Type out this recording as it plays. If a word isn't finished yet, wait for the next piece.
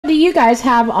you guys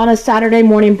have on a Saturday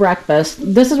morning breakfast?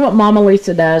 This is what Momma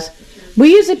Lisa does.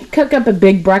 We usually cook up a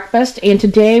big breakfast, and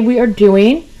today we are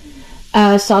doing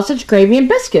sausage gravy and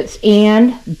biscuits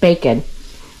and bacon.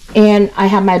 And I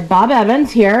have my Bob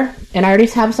Evans here, and I already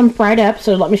have some fried up,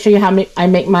 so let me show you how I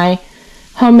make my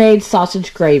homemade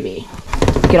sausage gravy.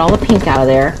 Get all the pink out of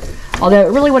there. Although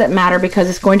it really wouldn't matter because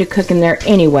it's going to cook in there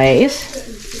anyways.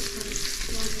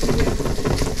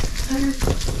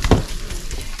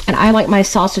 And I like my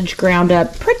sausage ground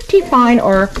up pretty fine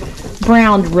or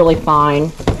browned really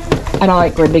fine. I don't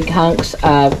like big hunks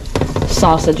of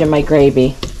sausage in my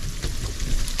gravy.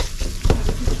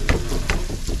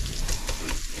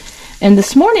 And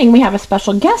this morning we have a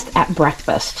special guest at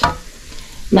breakfast.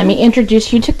 Let me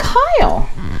introduce you to Kyle.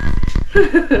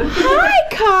 Hi,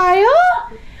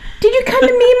 Kyle. Did you come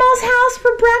to MeeMaw's house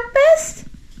for breakfast?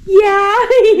 Yeah,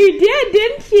 you did,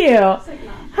 didn't you?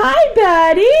 Hi,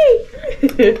 buddy.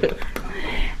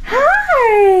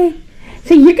 Hi.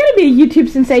 So you're going to be a YouTube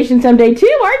sensation someday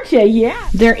too, aren't you? Yeah.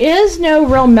 There is no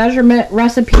real measurement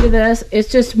recipe to this.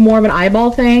 It's just more of an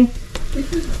eyeball thing.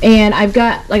 And I've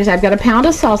got, like I said, I've got a pound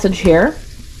of sausage here.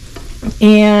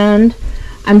 And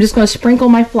I'm just going to sprinkle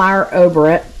my flour over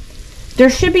it. There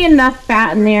should be enough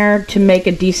fat in there to make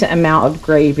a decent amount of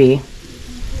gravy.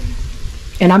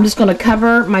 And I'm just going to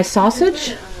cover my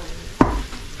sausage.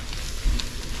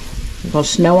 A little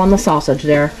snow on the sausage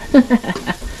there.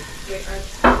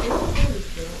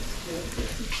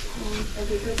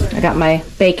 I got my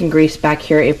bacon grease back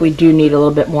here if we do need a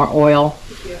little bit more oil.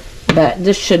 But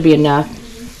this should be enough.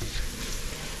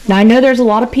 Now I know there's a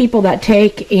lot of people that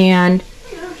take and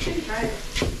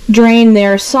drain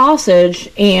their sausage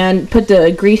and put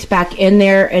the grease back in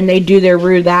there and they do their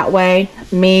roux that way.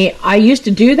 I used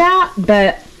to do that,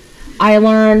 but I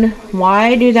learned why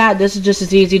I do that. This is just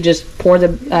as easy. Just pour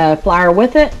the flour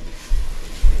with it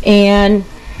and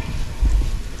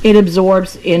it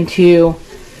absorbs into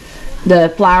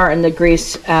the flour and the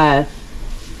grease.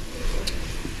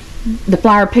 The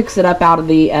flour picks it up out of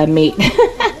the meat.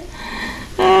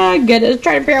 Goodness,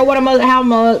 trying to figure out how I'm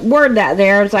gonna word that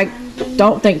there. It's like,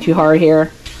 don't think too hard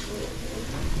here.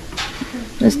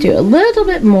 Let's do a little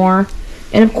bit more.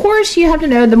 And of course, you have to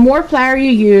know the more flour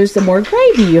you use, the more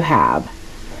gravy you have.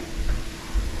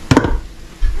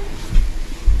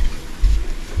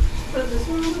 Put this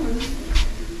one on or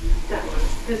that one?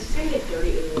 Because it's going to get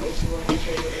dirty anyway, so we'll have to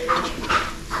show you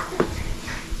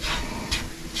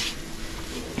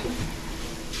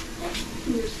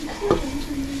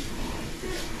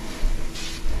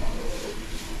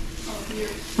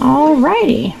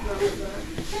Alrighty.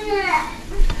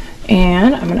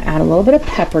 And I'm going to add a little bit of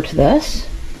pepper to this.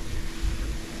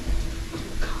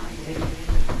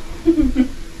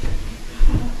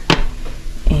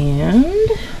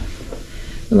 And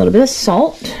a little bit of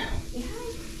salt.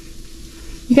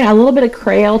 You can add a little bit of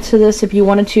Creole to this if you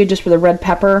wanted to, just for the red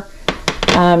pepper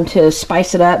to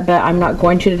spice it up, but I'm not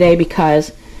going to today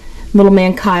because little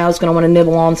man Kyle is going to want to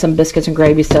nibble on some biscuits and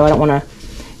gravy, so I don't want to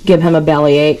give him a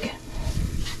bellyache.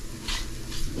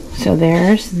 So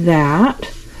there's that.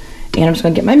 And I'm just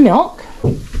going to get my milk.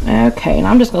 Okay, and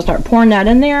I'm just going to start pouring that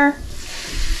in there.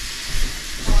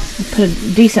 Put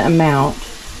a decent amount.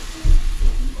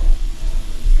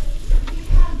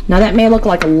 Now that may look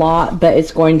like a lot, but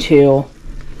it's going to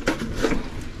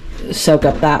soak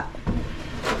up that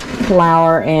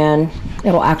flour and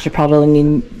it'll actually probably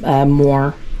need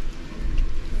more.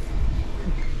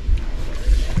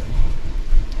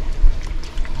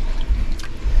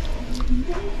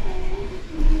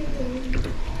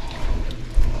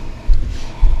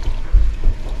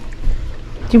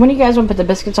 Do one of you guys want to put the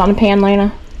biscuits on the pan,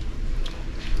 Lena?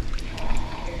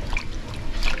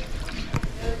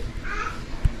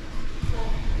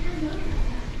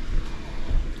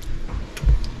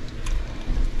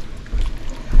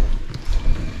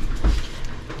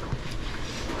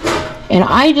 And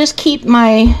I just keep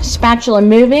my spatula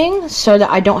moving so that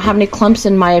I don't have any clumps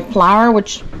in my flour,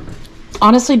 which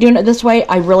honestly, doing it this way,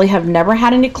 I really have never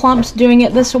had any clumps doing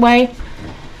it this way.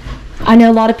 I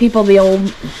know a lot of people, the old,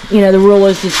 the rule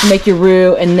is just make your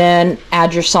roux and then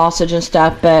add your sausage and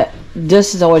stuff, but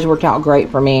this has always worked out great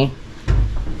for me.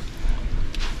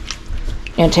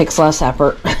 And it takes less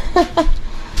effort.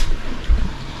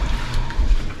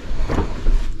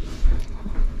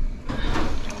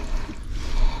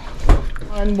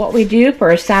 On what we do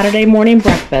for a Saturday morning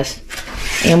breakfast.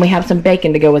 And we have some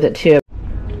bacon to go with it too.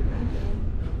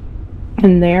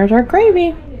 And there's our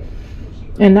gravy.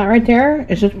 And that right there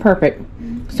is just perfect.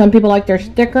 Some people like theirs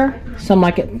thicker, some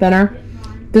like it thinner.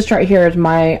 This right here is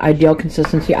my ideal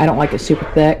consistency. I don't like it super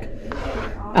thick.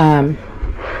 And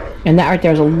that right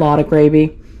there is a lot of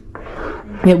gravy.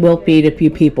 it will feed a few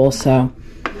people, so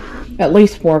at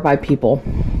least 4 or 5 people.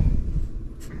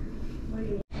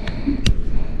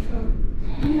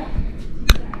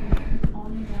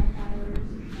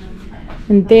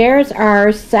 And there's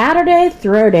our Saturday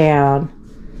throwdown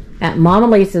at Momma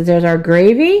Lisa's. There's our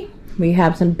gravy. We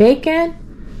have some bacon,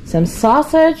 some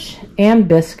sausage, and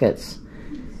biscuits.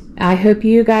 I hope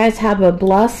you guys have a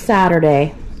blessed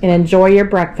Saturday and enjoy your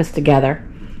breakfast together.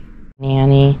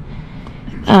 Nanny.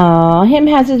 Oh, him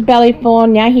has his belly full.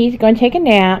 Now he's going to take a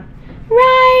nap.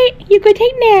 Right? You go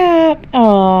take a nap.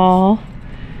 Oh.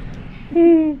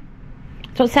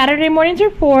 So Saturday mornings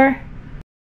are for.